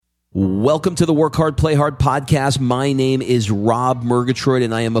Welcome to the Work Hard, Play Hard podcast. My name is Rob Murgatroyd,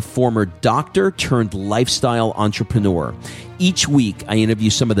 and I am a former doctor turned lifestyle entrepreneur. Each week, I interview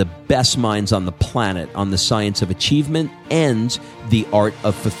some of the best minds on the planet on the science of achievement and the art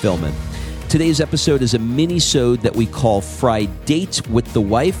of fulfillment. Today's episode is a mini-sode that we call Fri-Date with the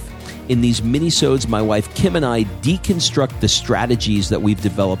Wife. In these mini-sodes, my wife Kim and I deconstruct the strategies that we've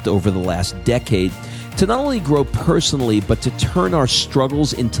developed over the last decade to not only grow personally, but to turn our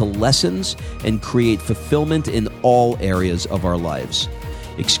struggles into lessons and create fulfillment in all areas of our lives.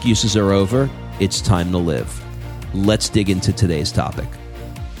 Excuses are over. It's time to live. Let's dig into today's topic.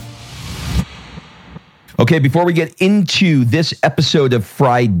 Okay, before we get into this episode of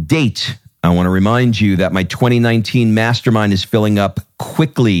Fri-Date, I want to remind you that my 2019 mastermind is filling up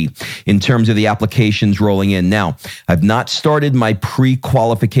quickly in terms of the applications rolling in. Now, I've not started my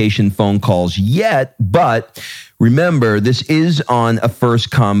pre-qualification phone calls yet, but remember, this is on a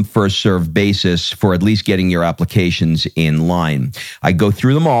first come, first served basis for at least getting your applications in line. I go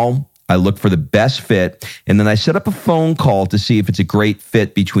through them all. I look for the best fit, and then I set up a phone call to see if it's a great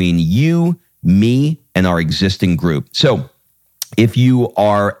fit between you, me, and our existing group. So, if you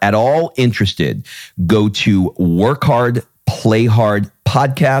are at all interested, go to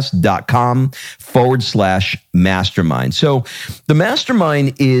workhardplayhardpodcast.com/mastermind. So the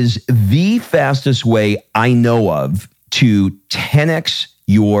mastermind is the fastest way I know of to 10x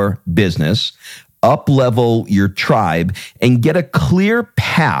your business, up-level your tribe, and get a clear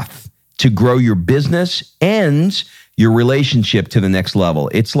path to grow your business and your relationship to the next level.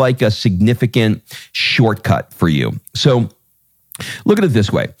 It's like a significant shortcut for you. So look at it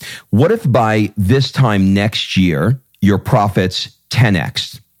this way. What if by this time next year, your profits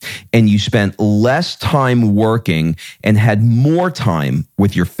 10x and you spent less time working and had more time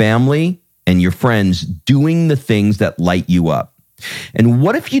with your family and your friends doing the things that light you up? And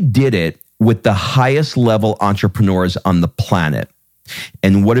what if you did it with the highest level entrepreneurs on the planet?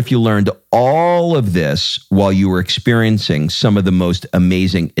 And what if you learned all of this while you were experiencing some of the most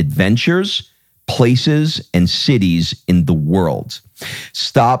amazing adventures, places, and cities in the world?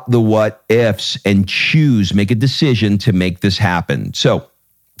 Stop the what ifs and make a decision to make this happen. So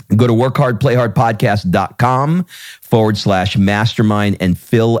go to workhardplayhardpodcast.com/mastermind and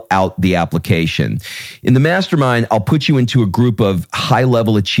fill out the application. In the mastermind, I'll put you into a group of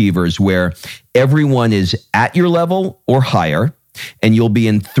high-level achievers where everyone is at your level or higher, and you'll be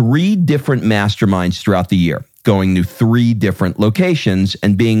in 3 different masterminds throughout the year, going to 3 different locations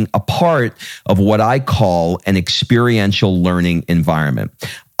and being a part of what I call an experiential learning environment.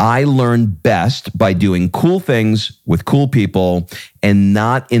 I learn best by doing cool things with cool people and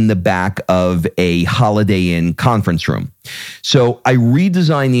not in the back of a Holiday Inn conference room. So I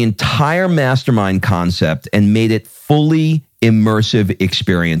redesigned the entire mastermind concept and made it fully immersive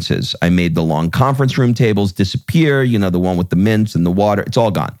experiences. I made the long conference room tables disappear, the one with the mints and the water. It's all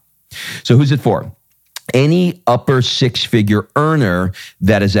gone. So who's it for? Any upper 6-figure earner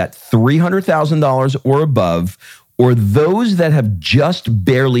that is at $300,000 or above, or those that have just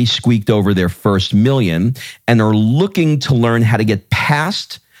barely squeaked over their first million and are looking to learn how to get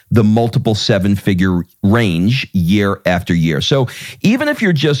past the multiple 7-figure range year after year. So even if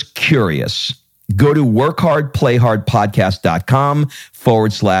you're just curious, go to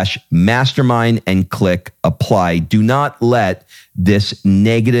workhardplayhardpodcast.com/mastermind and click apply. Do not let this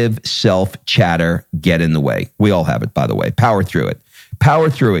negative self-chatter get in the way. We all have it, by the way. Power through it. Power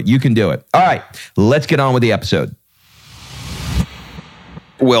through it. You can do it. All right, let's get on with the episode.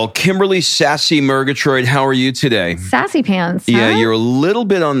 Well, Kimberly Sassy Murgatroyd, how are you today? Sassy pants. Huh? Yeah, you're a little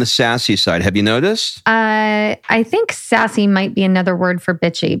bit on the sassy side. Have you noticed? I think sassy might be another word for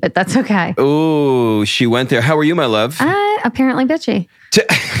bitchy, but that's okay. Oh, she went there. How are you, my love? Apparently bitchy.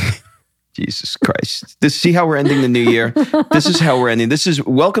 Jesus Christ. See how we're ending the new year? This is how we're ending. This is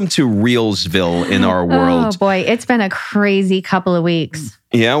welcome to Reelsville in our world. Oh boy, it's been a crazy couple of weeks.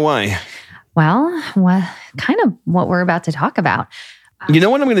 Yeah, why? Well, kind of what we're about to talk about. You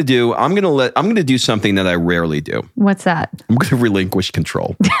know what I'm going to do? I'm going to do something that I rarely do. What's that? I'm going to relinquish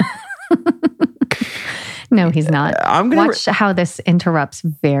control. No, he's not. Watch how this interrupts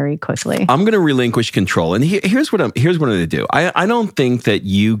very quickly. I'm going to relinquish control, and here's what I'm going to do. I don't think that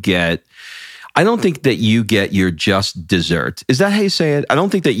you get your just dessert. Is that how you say it? I don't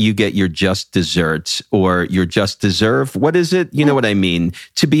think that you get your just dessert or your just deserve. What is it? You know what I mean?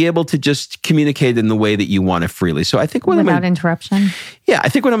 To be able to just communicate in the way that you want it freely. So I think without interruption. Yeah, I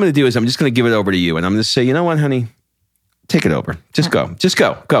think what I'm going to do is I'm just going to give it over to you, and I'm going to say, you know what, honey, take it over. Just go.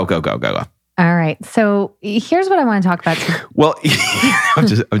 All right. So here's what I want to talk about. Well, I'm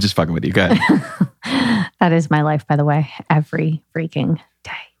just fucking with you. Go ahead. That is my life, by the way, every freaking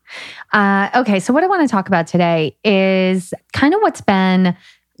day. Okay, so what I want to talk about today is kind of what's been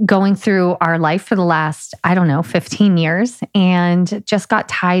going through our life for the last, 15 years and just got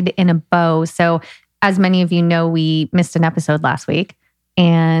tied in a bow. So as many of you know, we missed an episode last week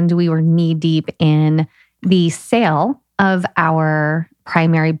and we were knee deep in the sale of our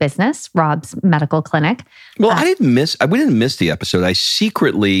primary business, Rob's medical clinic. Well, we didn't miss the episode. I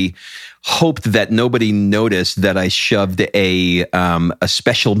secretly hoped that nobody noticed that I shoved a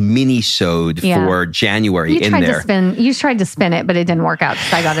special mini-sode for January in there. You tried to spin it, but it didn't work out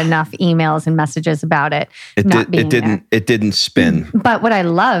because I got enough emails and messages about it. It didn't spin. But what I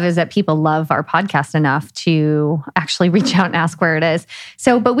love is that people love our podcast enough to actually reach out and ask where it is.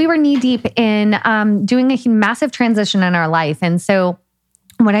 So, but we were knee deep in doing a massive transition in our life. And so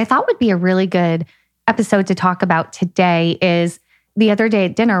what I thought would be a really good episode to talk about today is the other day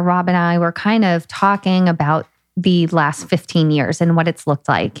at dinner, Rob and I were kind of talking about the last 15 years and what it's looked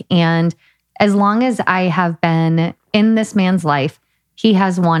like. And as long as I have been in this man's life, he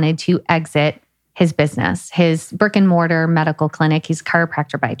has wanted to exit his business, his brick and mortar medical clinic. He's a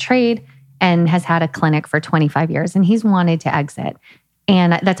chiropractor by trade and has had a clinic for 25 years. And he's wanted to exit.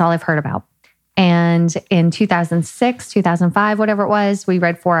 And that's all I've heard about. And in 2006, 2005, whatever it was, we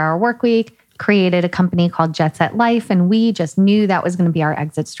read 4 Hour Workweek, created a company called Jet Set Life, and we just knew that was going to be our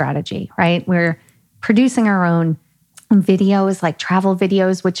exit strategy, right? We're producing our own videos, like travel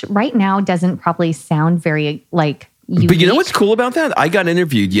videos, which right now doesn't probably sound very like unique. But you know what's cool about that? I got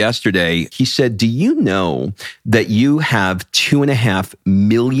interviewed yesterday. He said, do you know that you have 2.5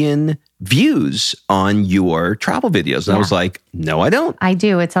 million views on your travel videos? And I was like, no, I don't. I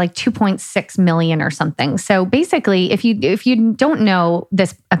do. It's like 2.6 million or something. So basically, if you don't know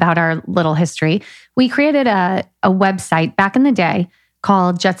this about our little history, we created a website back in the day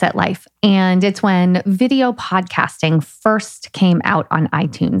called Jet Set Life. And it's when video podcasting first came out on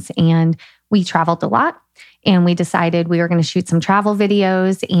iTunes. And we traveled a lot. And we decided we were going to shoot some travel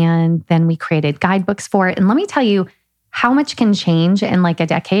videos. And then we created guidebooks for it. And let me tell you how much can change in like a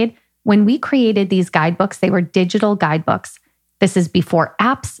decade. When we created these guidebooks, they were digital guidebooks. This is before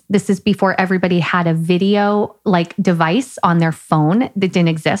apps. This is before everybody had a video like device on their phone that didn't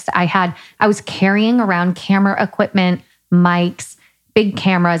exist. I was carrying around camera equipment, mics, big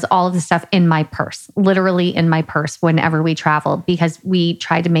cameras, all of the stuff in my purse, literally in my purse whenever we traveled, because we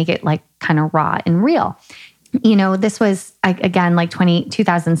tried to make it like kind of raw and real. You know, this was again like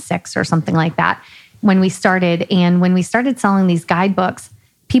 2006 or something like that when we started. And when we started selling these guidebooks,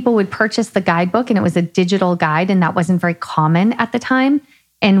 people would purchase the guidebook and it was a digital guide, and that wasn't very common at the time.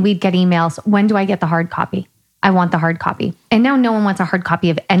 And we'd get emails, when do I get the hard copy? I want the hard copy. And now no one wants a hard copy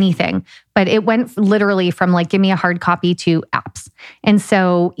of anything, but it went literally from like, give me a hard copy to apps. And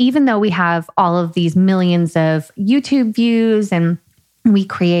so even though we have all of these millions of YouTube views and we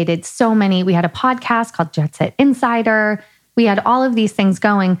created we had a podcast called Jet Set Insider. We had all of these things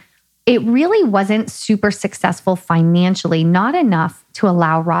going. It really wasn't super successful financially, not enough to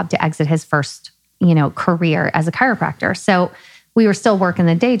allow Rob to exit his first, career as a chiropractor. So we were still working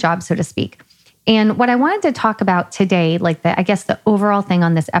the day job, so to speak. And what I wanted to talk about today, the overall thing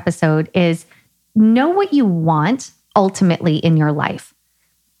on this episode is know what you want ultimately in your life,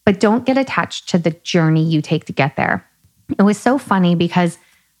 but don't get attached to the journey you take to get there. It was so funny because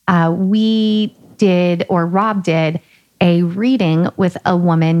Rob did a reading with a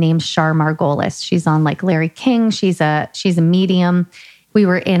woman named Shar Margolis. She's on like Larry King. She's a medium. We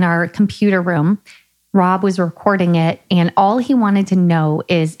were in our computer room. Rob was recording it, and all he wanted to know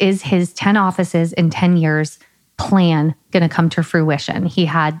is his 10 offices in 10 years plan going to come to fruition? He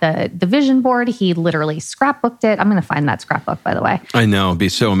had the vision board. He literally scrapbooked it. I'm going to find that scrapbook, by the way. I know. It'd be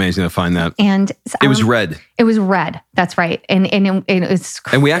so amazing to find that. And it was red. It was red. That's right. And it was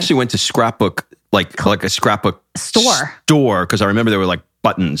crazy. And we actually went to scrapbook, like a scrapbook store, because I remember there were like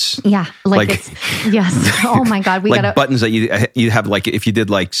buttons. Yeah. Yes. Oh my God. We got buttons that you have like if you did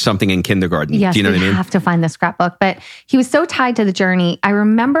like something in kindergarten. Yes, do you know what I mean? You have to find the scrapbook. But he was so tied to the journey. I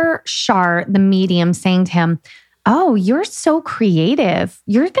remember Shar, the medium, saying to him, "Oh, you're so creative.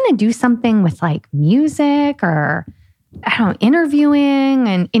 You're going to do something with like music or interviewing."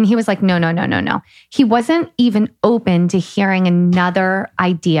 And he was like, no. He wasn't even open to hearing another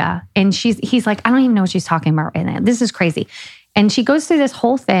idea. And he's like, I don't even know what she's talking about right now. This is crazy. And she goes through this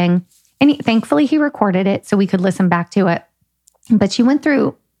whole thing. And thankfully he recorded it so we could listen back to it. But she went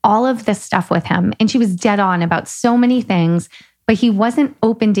through all of this stuff with him. And she was dead on about so many things, but he wasn't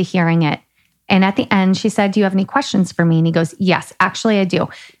open to hearing it. And at the end, she said, "Do you have any questions for me?" And he goes, "Yes, actually I do.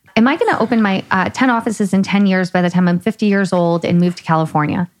 Am I going to open my 10 offices in 10 years by the time I'm 50 years old and move to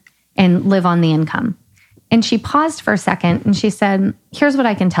California and live on the income?" And she paused for a second and she said, here's what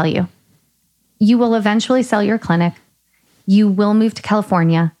I can tell you. You will eventually sell your clinic. You will move to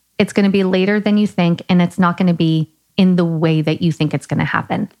California. It's going to be later than you think, and it's not going to be in the way that you think it's going to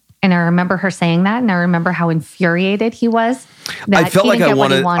happen. And I remember her saying that, and I remember how infuriated he was. I felt like I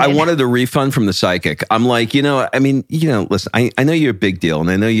wanted a refund from the psychic. I'm like, listen, I know you're a big deal,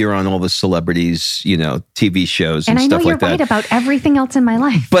 and I know you're on all the celebrities, TV shows and stuff like that. And I know you're right about everything else in my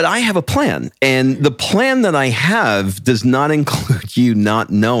life. But I have a plan, and the plan that I have does not include you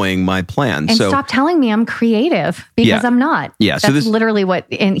not knowing my plan. And stop telling me I'm creative, because I'm not. Yeah, that's literally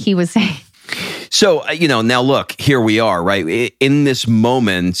what he was saying. So, now look, here we are, right? In this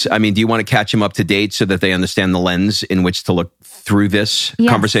moment, do you want to catch them up to date so that they understand the lens in which to look through this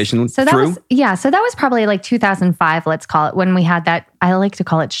conversation so that was probably like 2005, let's call it, when we had that. I like to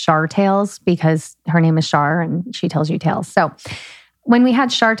call it Char Tales because her name is Char and she tells you tales. So when we had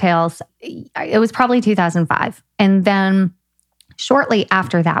Char Tales, it was probably 2005. And then shortly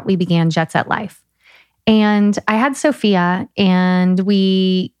after that, we began Jet Set Life. And I had Sophia, and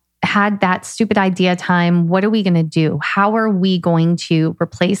we had that stupid idea time. What are we going to do? How are we going to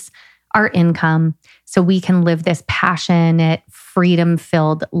replace our income so we can live this passionate,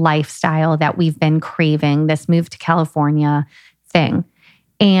 freedom-filled lifestyle that we've been craving, this move to California thing?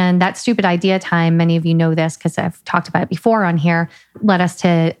 And that stupid idea time, many of you know this because I've talked about it before on here, led us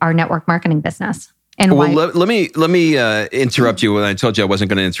to our network marketing business. And let me interrupt you when I told you I wasn't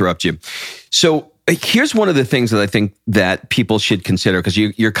going to interrupt you. So here's one of the things that I think that people should consider, because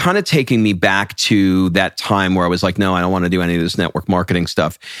you're kind of taking me back to that time where I was like, no, I don't want to do any of this network marketing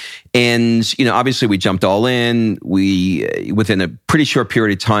stuff. And, obviously we jumped all in. Within a pretty short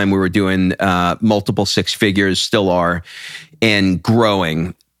period of time, we were doing multiple six figures, still are, and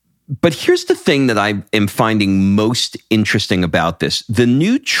growing. But here's the thing that I am finding most interesting about this. The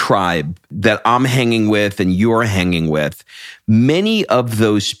new tribe that I'm hanging with and you're hanging with, many of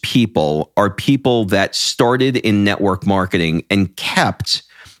those people are people that started in network marketing and kept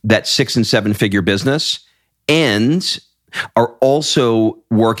that 6 and 7 figure business and are also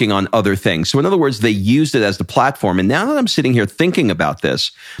working on other things. So in other words, they used it as the platform. And now that I'm sitting here thinking about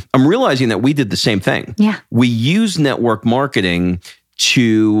this, I'm realizing that we did the same thing. Yeah. We use network marketing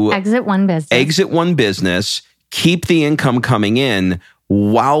to exit one business, keep the income coming in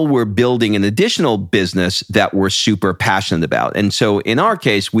while we're building an additional business that we're super passionate about. And so in our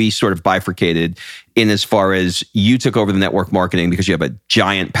case, we sort of bifurcated in as far as you took over the network marketing because you have a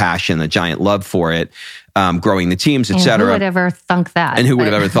giant passion, a giant love for it, growing the teams, et cetera. Who would ever thunk that? And who would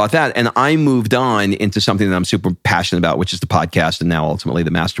have ever thought that? And I moved on into something that I'm super passionate about, which is the podcast and now ultimately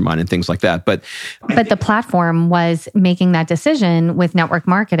the mastermind and things like that. But the platform was making that decision with network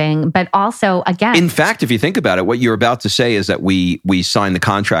marketing, but also, again... In fact, if you think about it, what you're about to say is that we signed the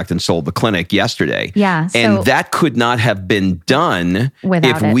contract and sold the clinic yesterday. Yeah. And that could not have been done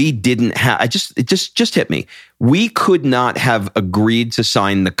if we didn't have... It just hit me. We could not have agreed to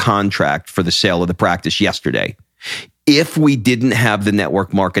sign the contract for the sale of the practice yesterday if we didn't have the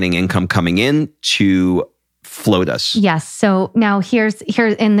network marketing income coming in to float us. Yes. So now here's,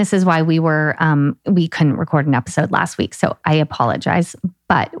 and this is why we couldn't record an episode last week. So I apologize,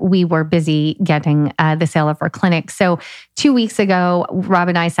 but we were busy getting the sale of our clinic. So 2 weeks ago, Rob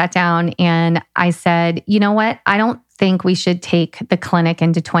and I sat down and I said, you know what? I don't think we should take the clinic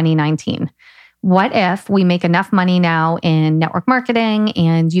into 2019. What if we make enough money now in network marketing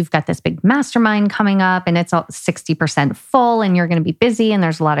and you've got this big mastermind coming up and it's all 60% full and you're going to be busy and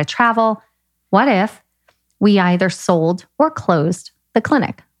there's a lot of travel? What if we either sold or closed the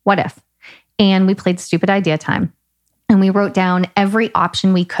clinic? What if? And we played stupid idea time and we wrote down every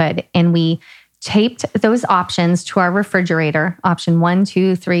option we could and we taped those options to our refrigerator, option 1,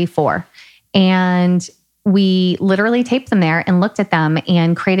 2, 3, 4. And we literally taped them there and looked at them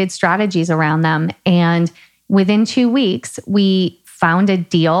and created strategies around them. And within 2 weeks, we found a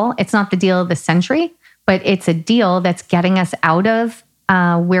deal. It's not the deal of the century, but it's a deal that's getting us out of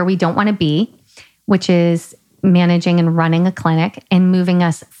where we don't want to be, which is managing and running a clinic and moving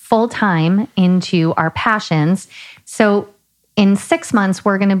us full-time into our passions. So in 6 months,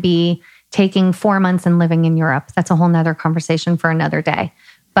 we're going to be taking 4 months and living in Europe. That's a whole nother conversation for another day.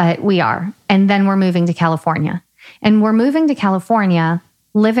 But we are. And then we're moving to California. And we're moving to California,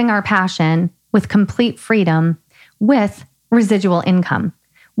 living our passion with complete freedom with residual income,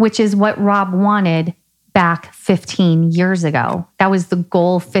 which is what Rob wanted back 15 years ago. That was the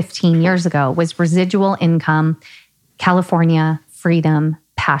goal 15 years ago, was residual income, California, freedom,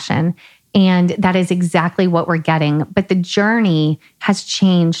 passion. And that is exactly what we're getting. But the journey has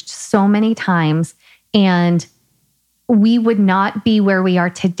changed so many times. And we would not be where we are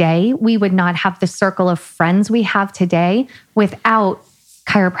today. We would not have the circle of friends we have today without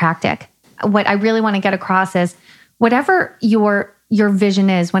chiropractic. What I really want to get across is whatever your vision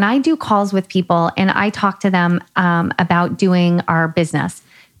is, when I do calls with people and I talk to them about doing our business,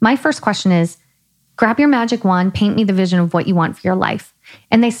 my first question is, grab your magic wand, paint me the vision of what you want for your life.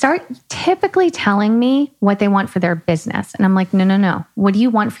 And they start typically telling me what they want for their business. And I'm like, no. What do you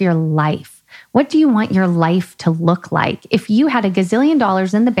want for your life? What do you want your life to look like? If you had $1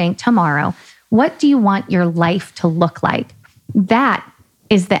 gazillion in the bank tomorrow, what do you want your life to look like? That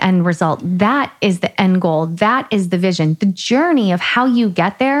is the end result. That is the end goal. That is the vision. The journey of how you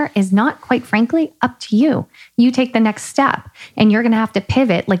get there is not, quite frankly, up to you. You take the next step and you're going to have to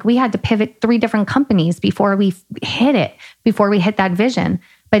pivot. Like we had to pivot 3 different companies before we hit that vision.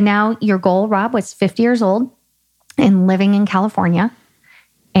 But now your goal, Rob, was 50 years old and living in California.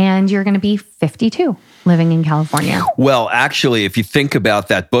 And you're going to be 52 living in California. Well, actually, if you think about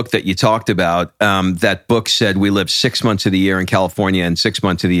that book that you talked about, that book said we live 6 months of the year in California and 6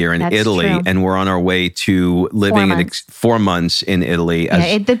 months of the year in Italy. True. And we're on our way to living 4 months in Italy.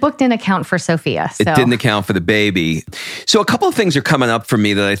 The book didn't account for Sophia. So. It didn't account for the baby. So a couple of things are coming up for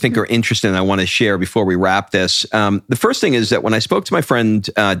me that I think are interesting and I want to share before we wrap this. The first thing is that when I spoke to my friend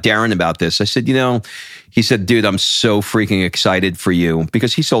Darren about this, I said, he said, dude, I'm so freaking excited for you,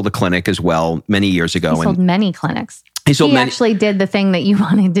 because he sold a clinic as well many years ago. He sold many clinics. He actually did the thing that you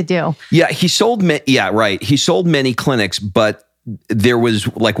wanted to do. Yeah, he sold many clinics, but there was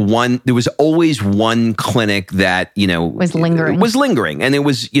always one clinic that, was lingering. And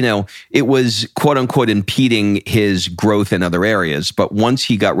it was quote unquote impeding his growth in other areas. But once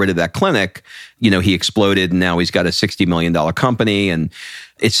he got rid of that clinic, he exploded and now he's got a $60 million company and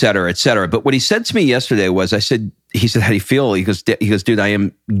et cetera, et cetera. But what he said to me yesterday was, he said, how do you feel? He goes, dude, I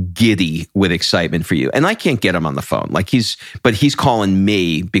am giddy with excitement for you. And I can't get him on the phone. But he's calling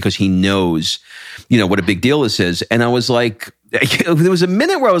me because he knows, what a big deal this is. And I was like, there was a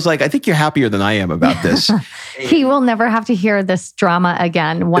minute where I was like, I think you're happier than I am about this. He will never have to hear this drama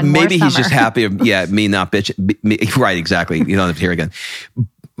again. Maybe he's just happy. Yeah, me not bitch. Me, right, exactly. You don't have to hear again.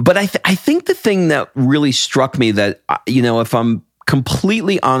 But I think the thing that really struck me that, if I'm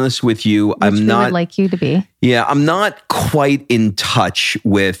completely honest with you, Which we would like you to be. Yeah, I'm not quite in touch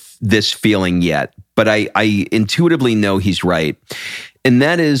with this feeling yet, but I intuitively know he's right. And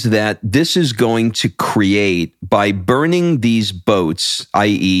that is that this is going to create, by burning these boats,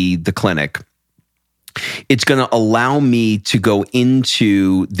 i.e. the clinic, it's going to allow me to go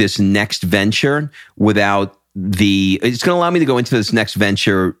into this next venture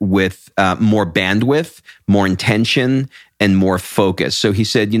with more bandwidth, more intention, and more focus. So he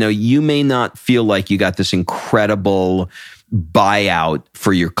said, you may not feel like you got this incredible buyout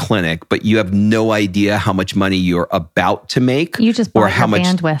for your clinic, but you have no idea how much money you're about to make. You just bought your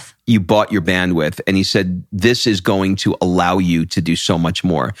bandwidth. You bought your bandwidth. And he said, this is going to allow you to do so much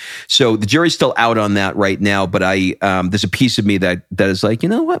more. So the jury's still out on that right now, but there's a piece of me that is like, you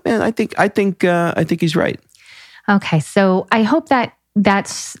know what, man, I think he's right. Okay. So I hope that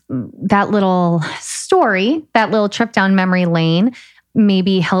little story, that little trip down memory lane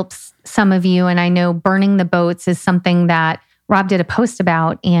maybe helps some of you. And I know burning the boats is something that Rob did a post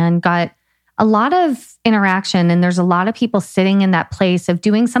about and got a lot of interaction. And there's a lot of people sitting in that place of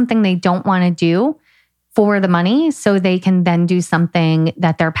doing something they don't want to do for the money so they can then do something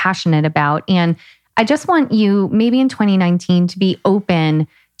that they're passionate about. And I just want you, maybe in 2019, to be open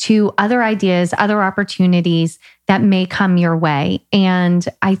to other ideas, other opportunities that may come your way. And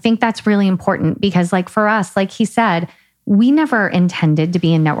I think that's really important because, like for us, like he said, we never intended to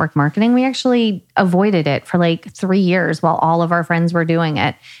be in network marketing. We actually avoided it for like 3 years while all of our friends were doing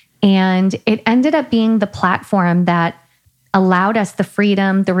it. And it ended up being the platform that allowed us the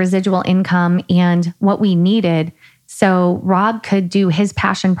freedom, the residual income, and what we needed. So Rob could do his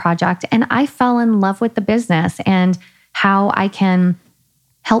passion project. And I fell in love with the business and how I can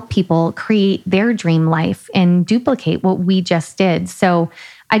help people create their dream life and duplicate what we just did. So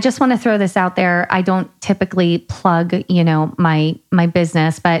I just want to throw this out there. I don't typically plug, my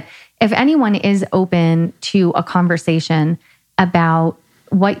business, but if anyone is open to a conversation about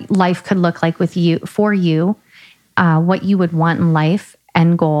what life could look like with you, for you, what you would want in life,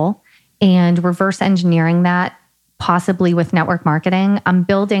 end goal, and reverse engineering that possibly with network marketing, I'm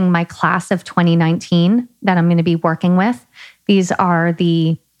building my class of 2019 that I'm going to be working with. These are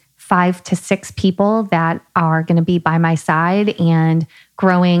the 5 to 6 people that are going to be by my side and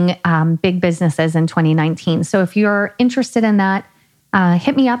growing big businesses in 2019. So if you're interested in that,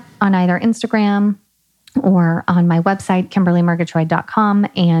 hit me up on either Instagram or on my website, KimberlyMurgatroyd.com.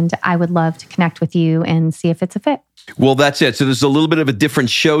 And I would love to connect with you and see if it's a fit. Well, that's it. So there's a little bit of a different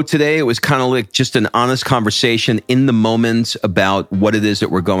show today. It was kind of like just an honest conversation in the moment about what it is that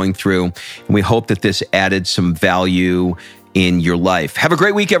we're going through. And we hope that this added some value in your life. Have a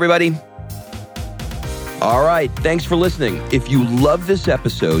great week, everybody. All right. Thanks for listening. If you love this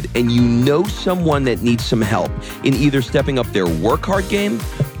episode and you know someone that needs some help in either stepping up their work hard game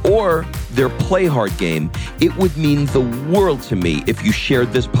or their play hard game, it would mean the world to me if you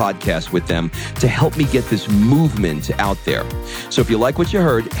shared this podcast with them to help me get this movement out there. So if you like what you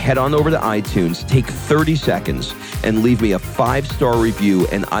heard, head on over to iTunes, take 30 seconds and leave me a 5-star review,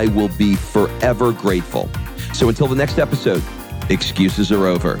 and I will be forever grateful. So until the next episode, excuses are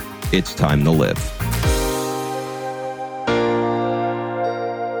over. It's time to live.